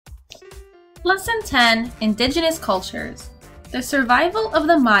Lesson 10, Indigenous Cultures, the Survival of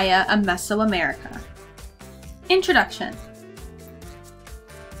the Maya of Mesoamerica. Introduction.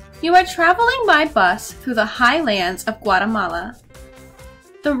 You are traveling by bus through the highlands of Guatemala.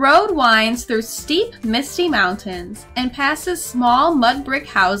 The road winds through steep, misty mountains and passes small mud brick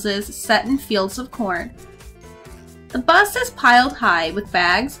houses set in fields of corn. The bus is piled high with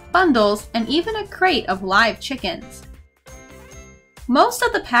bags, bundles, and even a crate of live chickens. Most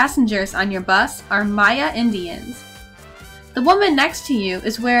of the passengers on your bus are Maya Indians. The woman next to you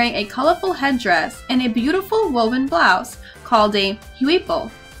is wearing a colorful headdress and a beautiful woven blouse called a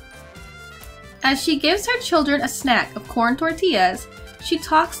huipo. As she gives her children a snack of corn tortillas, she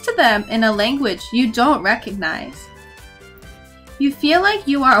talks to them in a language you don't recognize. You feel like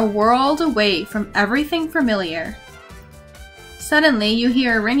you are a world away from everything familiar. Suddenly, you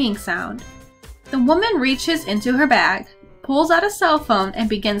hear a ringing sound. The woman reaches into her bag, pulls out a cell phone, and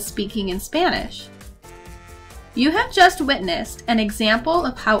begins speaking in Spanish. You have just witnessed an example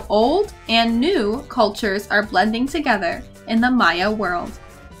of how old and new cultures are blending together in the Maya world.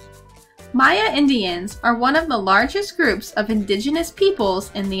 Maya Indians are one of the largest groups of indigenous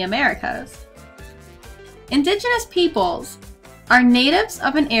peoples in the Americas. Indigenous peoples are natives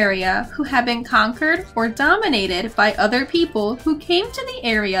of an area who have been conquered or dominated by other people who came to the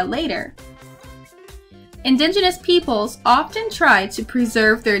area later. Indigenous peoples often try to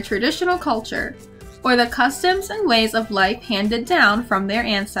preserve their traditional culture or the customs and ways of life handed down from their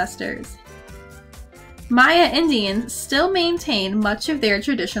ancestors. Maya Indians still maintain much of their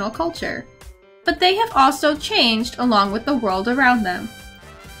traditional culture, but they have also changed along with the world around them.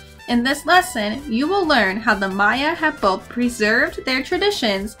 In this lesson, you will learn how the Maya have both preserved their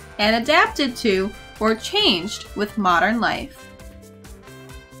traditions and adapted to or changed with modern life.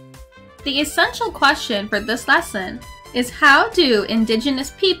 The essential question for this lesson is, how do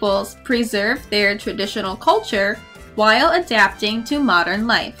indigenous peoples preserve their traditional culture while adapting to modern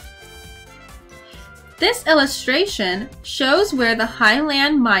life? This illustration shows where the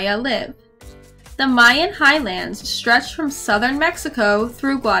highland Maya live. The Mayan highlands stretch from southern Mexico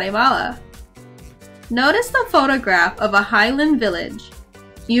through Guatemala. Notice the photograph of a highland village.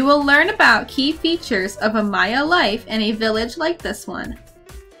 You will learn about key features of a Maya life in a village like this one.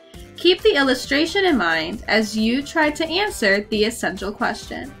 Keep the illustration in mind as you try to answer the essential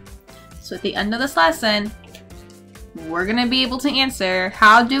question. So at the end of this lesson, we're going to be able to answer,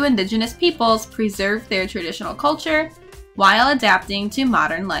 how do indigenous peoples preserve their traditional culture while adapting to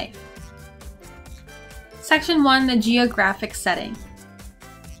modern life? Section 1, the geographic setting.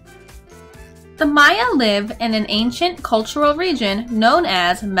 The Maya live in an ancient cultural region known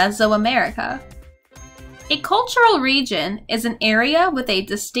as Mesoamerica. A cultural region is an area with a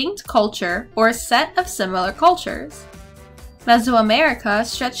distinct culture or a set of similar cultures. Mesoamerica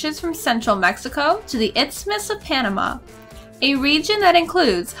stretches from central Mexico to the Isthmus of Panama, a region that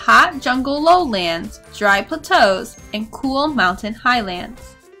includes hot jungle lowlands, dry plateaus, and cool mountain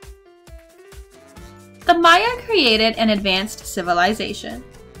highlands. The Maya created an advanced civilization.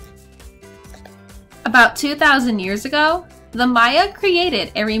 About 2,000 years ago, the Maya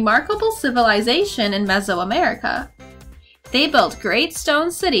created a remarkable civilization in Mesoamerica. They built great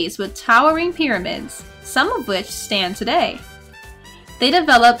stone cities with towering pyramids, some of which stand today. They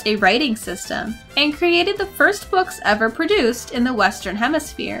developed a writing system and created the first books ever produced in the Western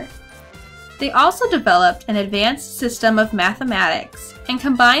Hemisphere. They also developed an advanced system of mathematics and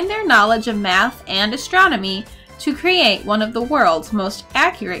combined their knowledge of math and astronomy to create one of the world's most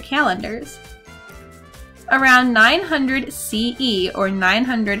accurate calendars. Around 900 CE or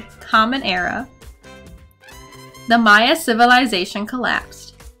 900 Common Era, the Maya civilization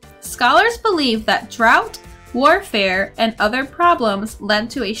collapsed. Scholars believe that drought, warfare, and other problems led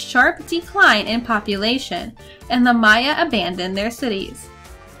to a sharp decline in population, and the Maya abandoned their cities.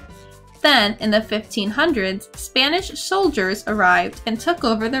 Then, in the 1500s, Spanish soldiers arrived and took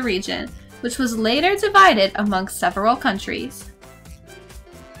over the region, which was later divided among several countries.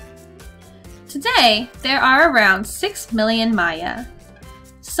 Today, there are around 6 million Maya.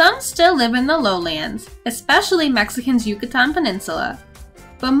 Some still live in the lowlands, especially Mexico's Yucatan Peninsula,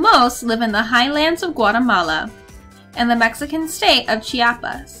 but most live in the highlands of Guatemala and the Mexican state of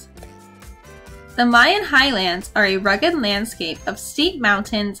Chiapas. The Mayan highlands are a rugged landscape of steep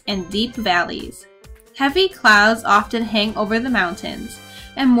mountains and deep valleys. Heavy clouds often hang over the mountains,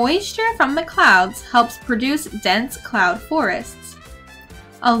 and moisture from the clouds helps produce dense cloud forests.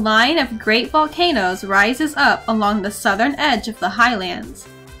 A line of great volcanoes rises up along the southern edge of the highlands.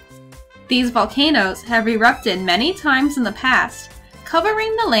 These volcanoes have erupted many times in the past,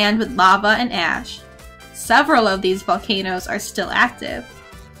 covering the land with lava and ash. Several of these volcanoes are still active.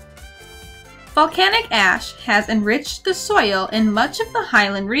 Volcanic ash has enriched the soil in much of the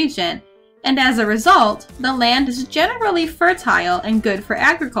highland region, and as a result, the land is generally fertile and good for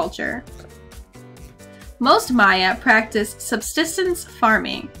agriculture. Most Maya practice subsistence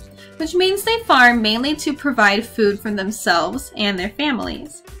farming, which means they farm mainly to provide food for themselves and their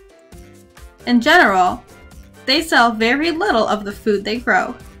families. In general, they sell very little of the food they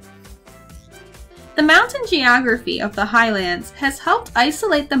grow. The mountain geography of the highlands has helped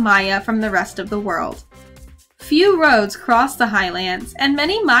isolate the Maya from the rest of the world. Few roads cross the highlands, and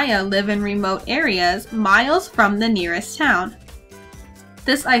many Maya live in remote areas miles from the nearest town.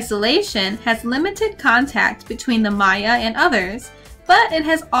 This isolation has limited contact between the Maya and others, but it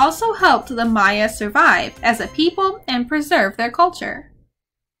has also helped the Maya survive as a people and preserve their culture.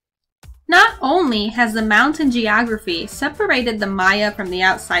 Not only has the mountain geography separated the Maya from the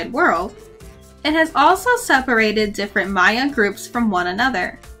outside world, it has also separated different Maya groups from one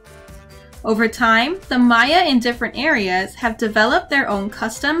another. Over time, the Maya in different areas have developed their own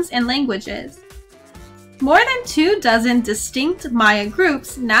customs and languages. More than 24 distinct Maya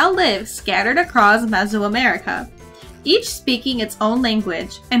groups now live scattered across Mesoamerica, each speaking its own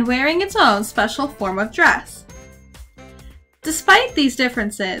language and wearing its own special form of dress. Despite these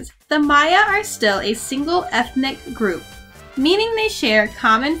differences, the Maya are still a single ethnic group, meaning they share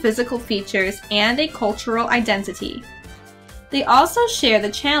common physical features and a cultural identity. They also share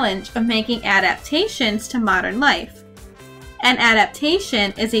the challenge of making adaptations to modern life. An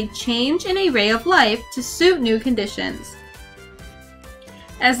adaptation is a change in a way of life to suit new conditions.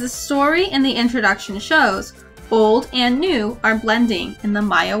 As the story in the introduction shows, old and new are blending in the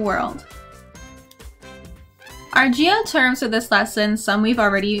Maya world. Our geo terms for this lesson, some we've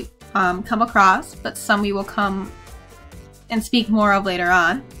already come across, but some we will come and speak more of later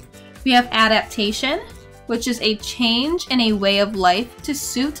on. We have adaptation, which is a change in a way of life to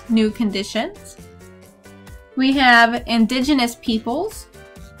suit new conditions. We have indigenous peoples,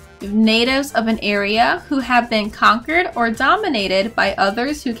 natives of an area who have been conquered or dominated by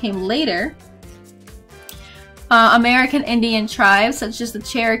others who came later. American Indian tribes such as the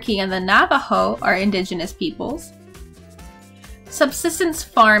Cherokee and the Navajo are indigenous peoples. Subsistence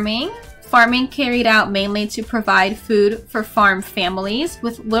farming, farming carried out mainly to provide food for farm families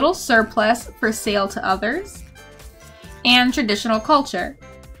with little surplus for sale to others. And traditional culture,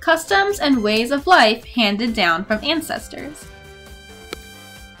 customs and ways of life handed down from ancestors.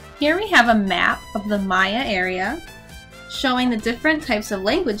 Here we have a map of the Maya area showing the different types of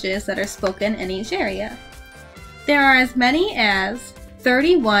languages that are spoken in each area. There are as many as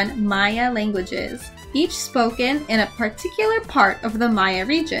 31 Maya languages, each spoken in a particular part of the Maya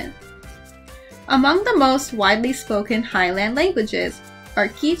region. Among the most widely spoken highland languages are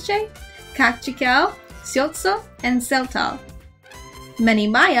Quiche, Kaqchikel, Xiotso, and Celtal. Many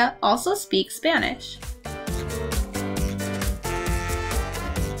Maya also speak Spanish.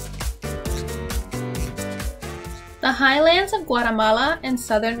 The highlands of Guatemala and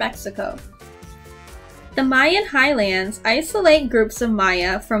southern Mexico. The Mayan highlands isolate groups of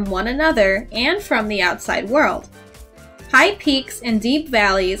Maya from one another and from the outside world. High peaks and deep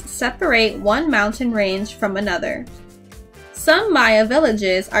valleys separate one mountain range from another. Some Maya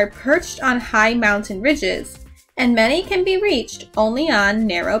villages are perched on high mountain ridges, and many can be reached only on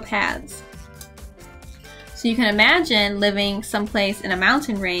narrow paths. So you can imagine living someplace in a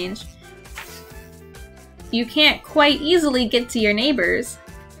mountain range. You can't quite easily get to your neighbors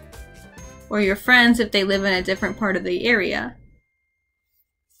or your friends if they live in a different part of the area.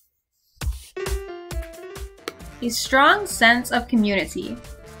 A strong sense of community.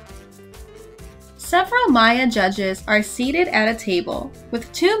 Several Maya judges are seated at a table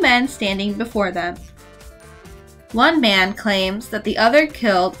with two men standing before them. One man claims that the other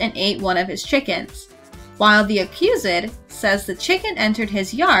killed and ate one of his chickens, while the accused says the chicken entered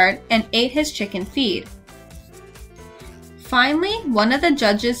his yard and ate his chicken feed. Finally, one of the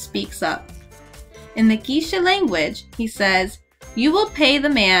judges speaks up. In the Quiche language, he says, "You will pay the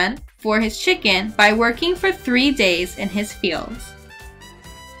man for his chicken by working for 3 days in his fields."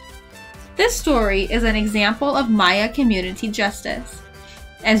 This story is an example of Maya community justice.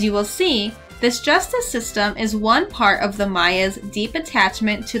 As you will see, this justice system is one part of the Maya's deep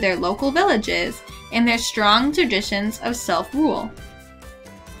attachment to their local villages and their strong traditions of self-rule.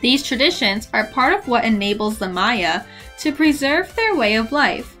 These traditions are part of what enables the Maya to preserve their way of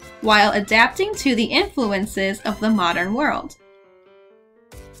life while adapting to the influences of the modern world.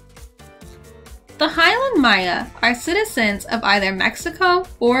 The Highland Maya are citizens of either Mexico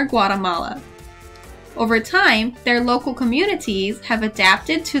or Guatemala. Over time, their local communities have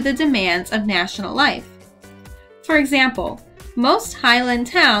adapted to the demands of national life. For example, Most highland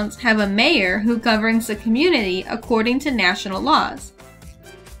towns have a mayor who governs the community according to national laws.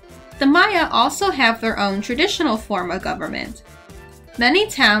 The Maya also have their own traditional form of government. Many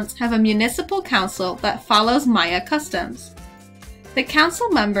towns have a municipal council that follows Maya customs. The council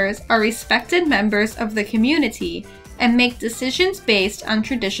members are respected members of the community and make decisions based on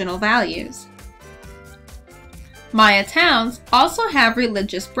traditional values. Maya towns also have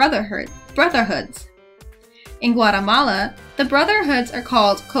religious brotherhoods. In Guatemala, the brotherhoods are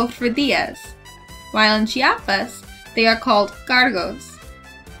called cofradías, while in Chiapas, they are called cargos.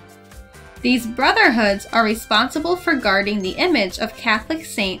 These brotherhoods are responsible for guarding the image of Catholic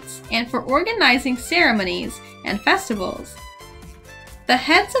saints and for organizing ceremonies and festivals. The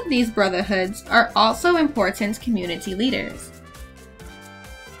heads of these brotherhoods are also important community leaders.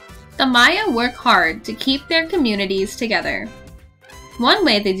 The Maya work hard to keep their communities together. One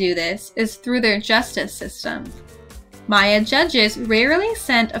way they do this is through their justice system. Maya judges rarely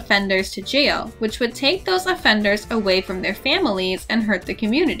sent offenders to jail, which would take those offenders away from their families and hurt the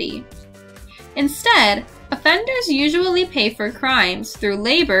community. Instead, offenders usually pay for crimes through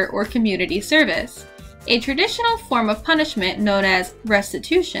labor or community service, a traditional form of punishment known as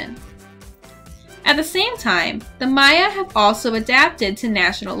restitution. At the same time, the Maya have also adapted to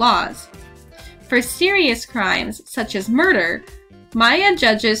national laws. For serious crimes such as murder, Maya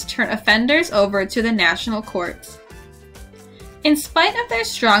judges turn offenders over to the national courts. In spite of their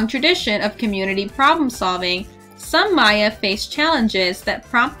strong tradition of community problem solving, some Maya face challenges that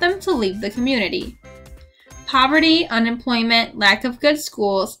prompt them to leave the community. Poverty, unemployment, lack of good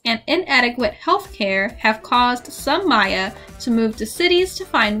schools, and inadequate health care have caused some Maya to move to cities to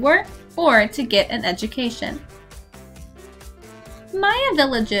find work or to get an education. Maya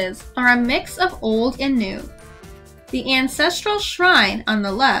villages are a mix of old and new. The ancestral shrine on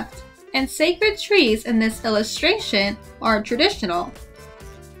the left and sacred trees in this illustration are traditional.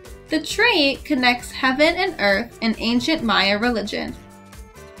 The tree connects heaven and earth in ancient Maya religion.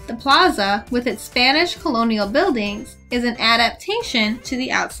 The plaza, with its Spanish colonial buildings, is an adaptation to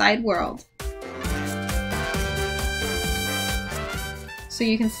the outside world. So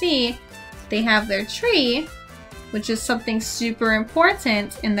you can see they have their tree, which is something super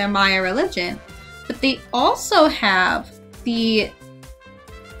important in their Maya religion, but they also have the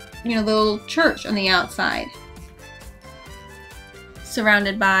little church on the outside,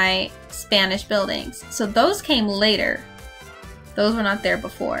 surrounded by Spanish buildings. So those came later. Those were not there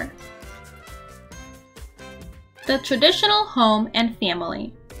before. The traditional home and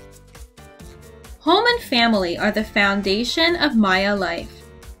family. Home and family are the foundation of Maya life.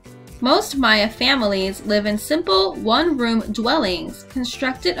 Most Maya families live in simple one-room dwellings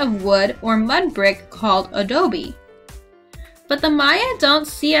constructed of wood or mud brick called adobe. But the Maya don't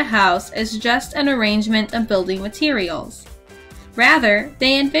see a house as just an arrangement of building materials. Rather,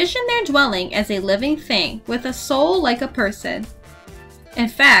 they envision their dwelling as a living thing with a soul like a person. In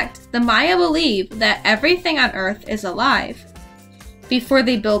fact, the Maya believe that everything on Earth is alive. Before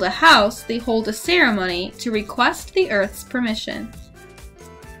they build a house, they hold a ceremony to request the Earth's permission.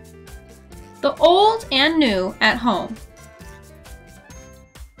 The old and new at home.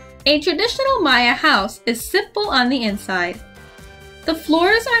 A traditional Maya house is simple on the inside. The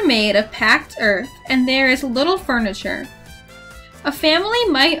floors are made of packed earth and there is little furniture. A family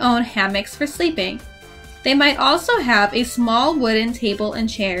might own hammocks for sleeping. They might also have a small wooden table and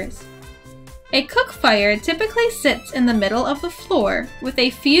chairs. A cook fire typically sits in the middle of the floor with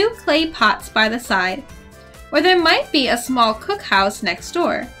a few clay pots by the side, or there might be a small cookhouse next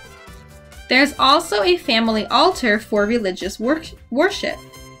door. There's also a family altar for religious worship.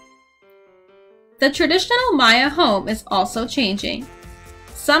 The traditional Maya home is also changing.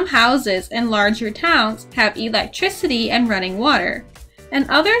 Some houses in larger towns have electricity and running water, and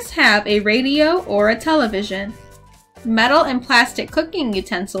others have a radio or a television. Metal and plastic cooking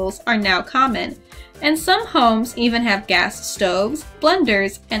utensils are now common, and some homes even have gas stoves,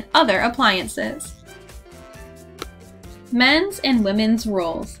 blenders, and other appliances. Men's and women's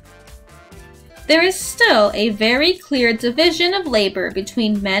roles. There is still a very clear division of labor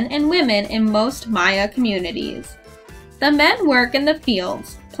between men and women in most Maya communities. The men work in the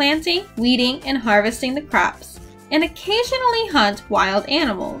fields, planting, weeding, and harvesting the crops, and occasionally hunt wild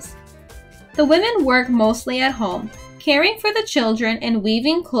animals. The women work mostly at home, caring for the children and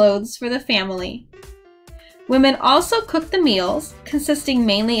weaving clothes for the family. Women also cook the meals, consisting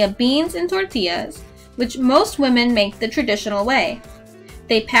mainly of beans and tortillas, which most women make the traditional way.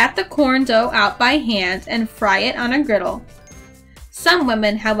 They pat the corn dough out by hand and fry it on a griddle. Some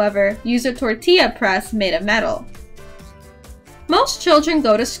women, however, use a tortilla press made of metal. Most children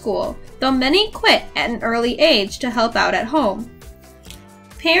go to school, though many quit at an early age to help out at home.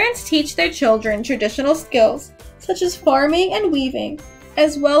 Parents teach their children traditional skills, such as farming and weaving,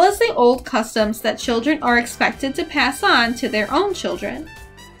 as well as the old customs that children are expected to pass on to their own children.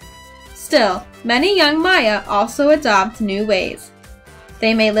 Still, many young Maya also adopt new ways.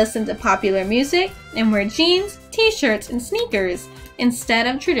 They may listen to popular music and wear jeans, t-shirts, and sneakers instead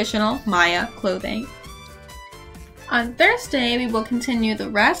of traditional Maya clothing. On Thursday, we will continue the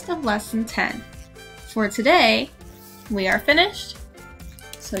rest of Lesson 10. For today, we are finished,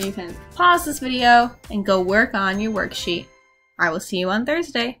 so you can pause this video and go work on your worksheet. I will see you on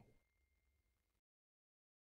Thursday.